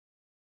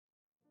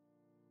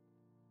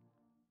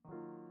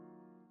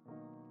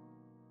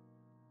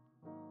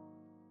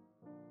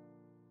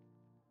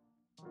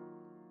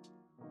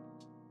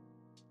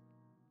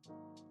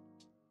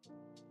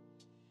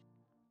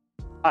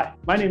Hi,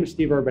 my name is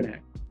Steve Urbanek,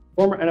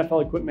 former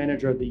NFL Equipment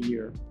Manager of the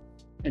Year,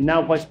 and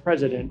now Vice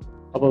President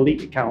of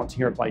Elite Accounts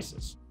here at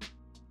VICIS.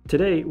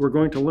 Today, we're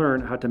going to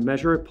learn how to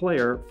measure a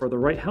player for the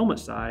right helmet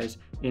size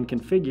and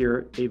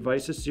configure a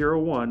VICIS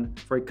ZERO1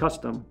 for a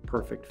custom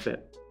perfect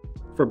fit.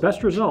 For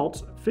best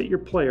results, fit your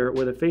player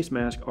with a face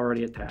mask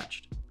already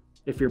attached.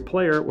 If your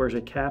player wears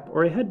a cap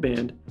or a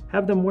headband,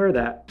 have them wear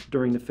that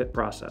during the fit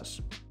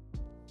process.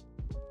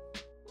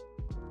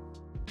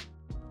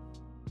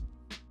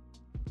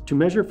 To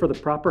measure for the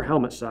proper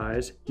helmet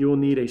size, you will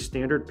need a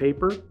standard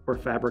paper or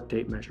fabric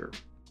tape measure.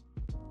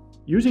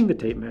 Using the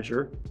tape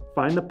measure,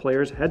 find the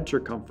player's head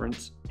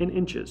circumference in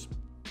inches.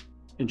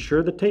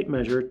 Ensure the tape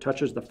measure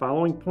touches the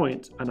following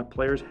points on a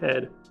player's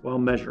head while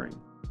measuring: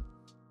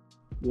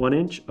 1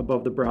 inch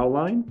above the brow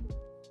line,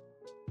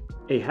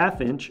 a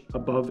 ½ inch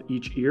above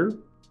each ear,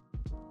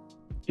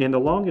 and the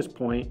longest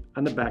point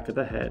on the back of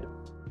the head.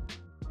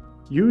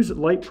 Use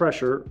light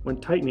pressure when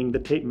tightening the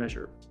tape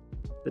measure.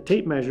 The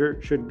tape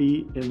measure should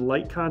be in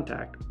light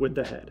contact with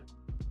the head.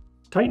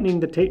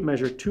 Tightening the tape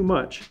measure too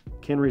much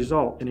can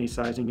result in a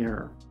sizing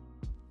error.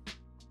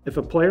 If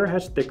a player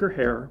has thicker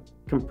hair,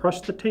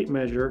 compress the tape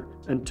measure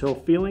until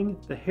feeling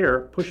the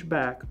hair push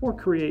back or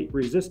create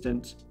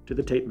resistance to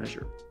the tape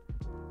measure.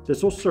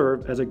 This will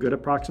serve as a good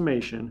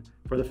approximation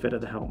for the fit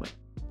of the helmet.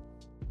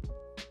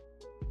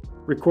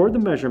 Record the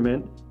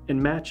measurement and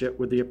match it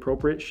with the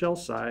appropriate shell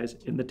size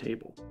in the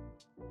table.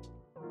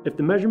 If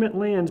the measurement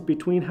lands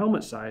between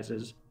helmet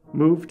sizes,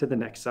 move to the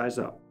next size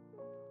up.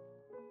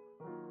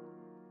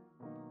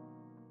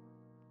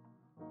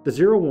 The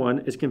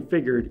ZERO1 is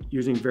configured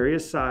using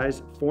various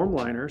size form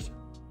liners,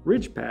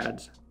 ridge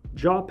pads,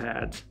 jaw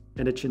pads,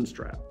 and a chin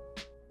strap.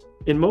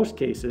 In most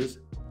cases,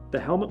 the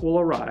helmet will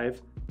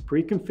arrive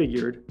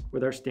pre-configured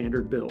with our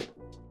standard build.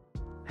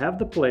 Have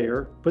the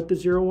player put the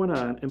ZERO1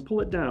 on and pull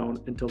it down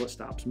until it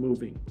stops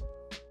moving.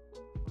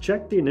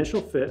 Check the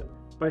initial fit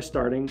by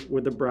starting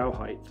with the brow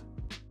height.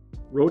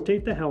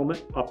 Rotate the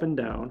helmet up and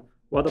down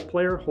while the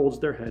player holds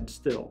their head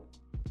still.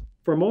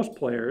 For most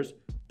players,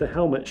 the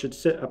helmet should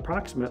sit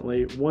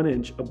approximately 1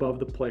 inch above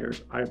the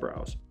player's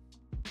eyebrows.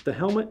 The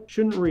helmet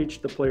shouldn't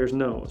reach the player's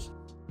nose,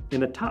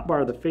 and the top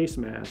bar of the face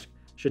mask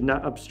should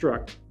not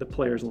obstruct the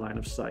player's line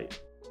of sight.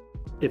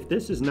 If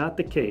this is not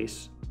the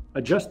case,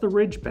 adjust the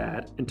ridge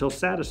pad until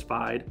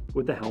satisfied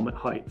with the helmet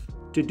height.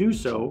 To do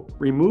so,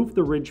 remove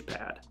the ridge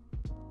pad.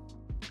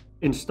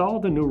 Install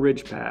the new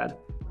ridge pad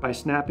by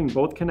snapping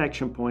both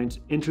connection points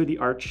into the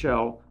arch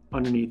shell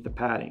underneath the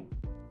padding.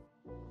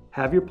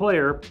 Have your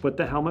player put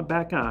the helmet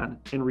back on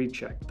and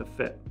recheck the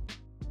fit.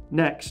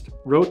 Next,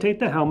 rotate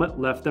the helmet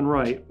left and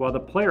right while the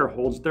player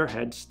holds their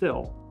head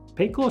still.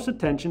 Pay close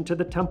attention to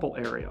the temple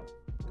area.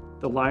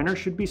 The liner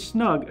should be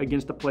snug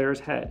against the player's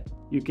head.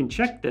 You can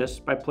check this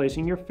by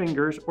placing your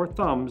fingers or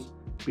thumbs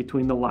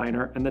between the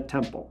liner and the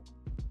temple.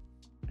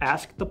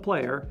 Ask the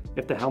player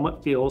if the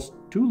helmet feels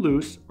too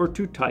loose or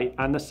too tight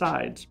on the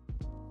sides.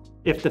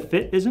 If the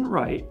fit isn't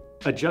right,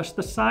 adjust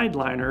the side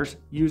liners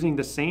using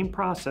the same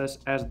process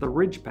as the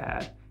ridge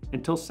pad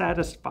until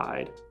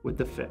satisfied with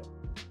the fit.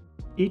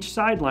 Each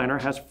side liner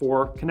has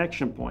 4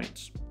 connection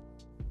points.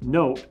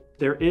 Note,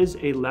 there is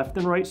a left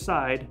and right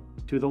side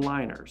to the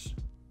liners.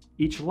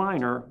 Each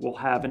liner will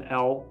have an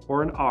L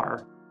or an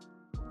R.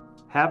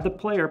 Have the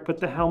player put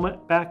the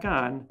helmet back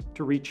on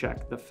to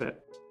recheck the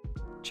fit.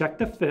 Check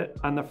the fit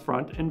on the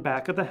front and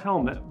back of the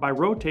helmet by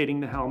rotating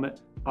the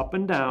helmet up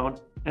and down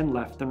and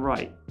left and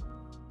right.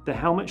 The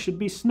helmet should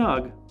be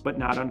snug, but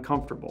not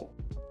uncomfortable.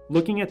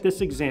 Looking at this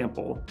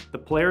example, the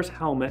player's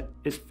helmet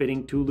is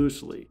fitting too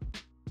loosely.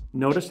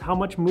 Notice how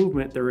much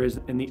movement there is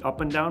in the up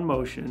and down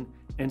motion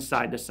and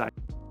side to side.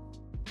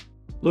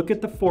 Look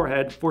at the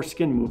forehead for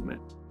skin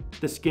movement.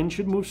 The skin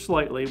should move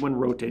slightly when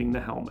rotating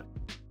the helmet.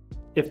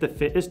 If the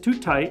fit is too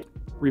tight,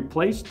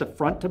 replace the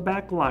front to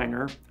back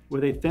liner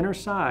with a thinner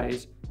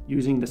size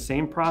using the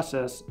same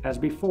process as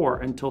before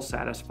until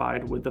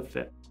satisfied with the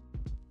fit.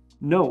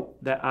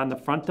 Note that on the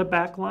front to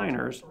back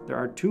liners, there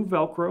are 2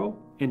 Velcro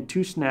and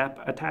 2 snap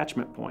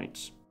attachment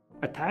points.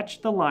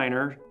 Attach the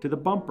liner to the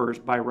bumpers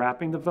by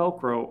wrapping the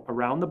Velcro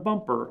around the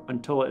bumper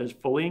until it is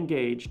fully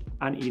engaged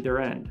on either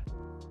end.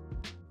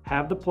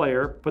 Have the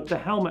player put the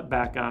helmet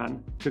back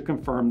on to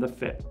confirm the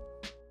fit.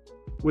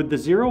 With the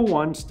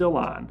ZERO1 still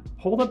on,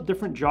 hold up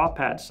different jaw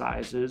pad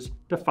sizes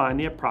to find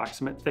the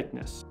approximate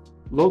thickness.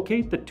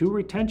 Locate the 2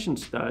 retention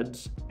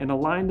studs and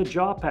align the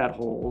jaw pad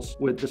holes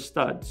with the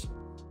studs.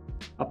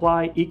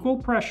 Apply equal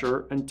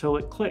pressure until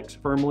it clicks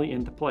firmly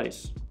into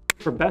place.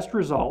 For best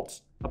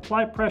results,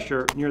 apply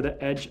pressure near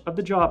the edge of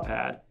the jaw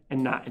pad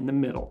and not in the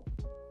middle.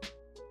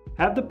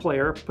 Have the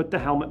player put the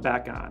helmet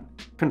back on.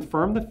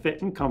 Confirm the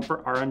fit and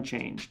comfort are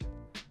unchanged.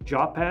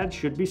 Jaw pads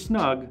should be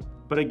snug,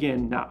 but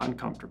again, not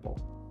uncomfortable.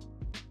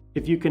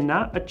 If you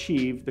cannot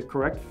achieve the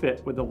correct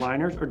fit with the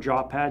liners or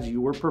jaw pads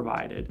you were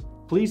provided,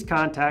 please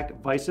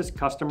contact VICIS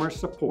customer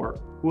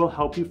support, who will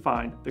help you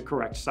find the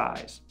correct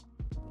size.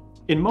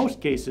 In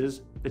most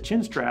cases, the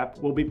chin strap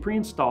will be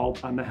pre-installed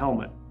on the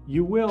helmet.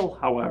 You will,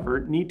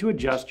 however, need to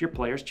adjust your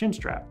player's chin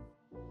strap.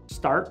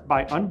 Start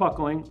by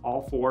unbuckling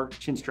all 4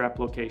 chin strap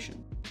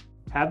locations.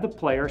 Have the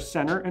player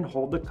center and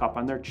hold the cup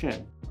on their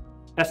chin.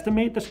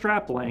 Estimate the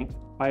strap length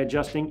by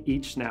adjusting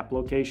each snap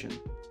location.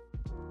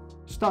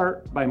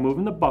 Start by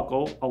moving the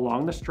buckle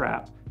along the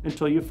strap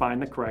until you find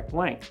the correct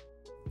length.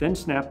 Then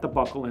snap the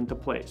buckle into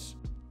place.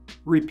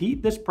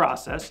 Repeat this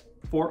process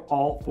for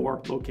all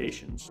 4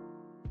 locations.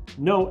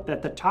 Note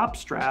that the top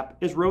strap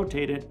is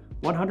rotated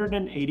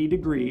 180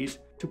 degrees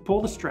to pull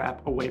the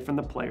strap away from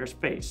the player's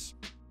face.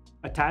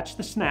 Attach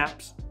the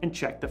snaps and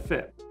check the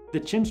fit. The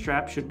chin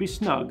strap should be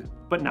snug,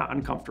 but not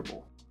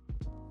uncomfortable.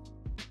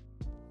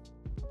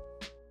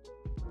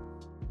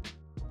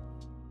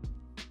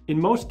 In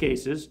most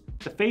cases,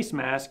 the face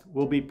mask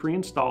will be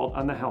pre-installed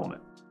on the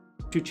helmet.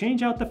 To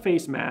change out the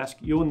face mask,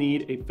 you will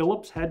need a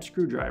Phillips head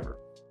screwdriver.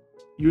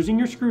 Using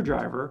your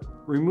screwdriver,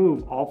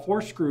 remove all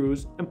 4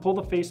 screws and pull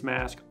the face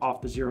mask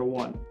off the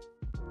ZERO1.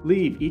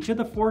 Leave each of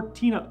the 4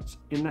 T-nuts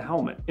in the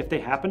helmet. If they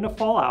happen to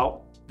fall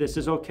out, this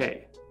is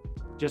okay.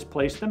 Just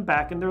place them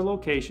back in their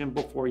location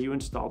before you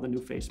install the new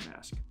face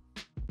mask.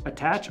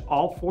 Attach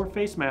all 4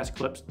 face mask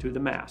clips to the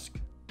mask.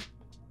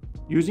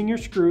 Using your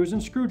screws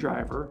and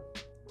screwdriver,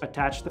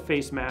 attach the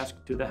face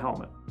mask to the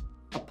helmet.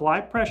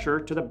 Apply pressure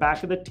to the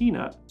back of the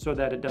T-nut so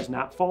that it does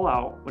not fall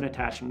out when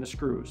attaching the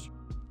screws.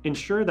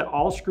 Ensure that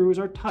all screws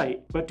are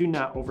tight, but do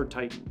not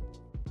over-tighten.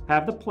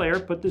 Have the player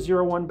put the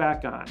ZERO1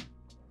 back on.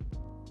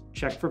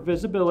 Check for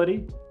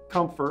visibility,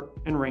 comfort,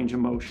 and range of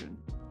motion.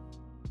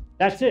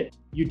 That's it.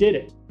 You did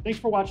it. Thanks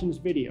for watching this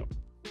video.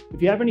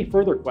 If you have any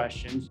further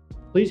questions,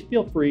 please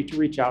feel free to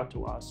reach out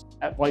to us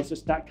at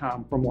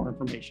VICIS.com for more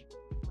information.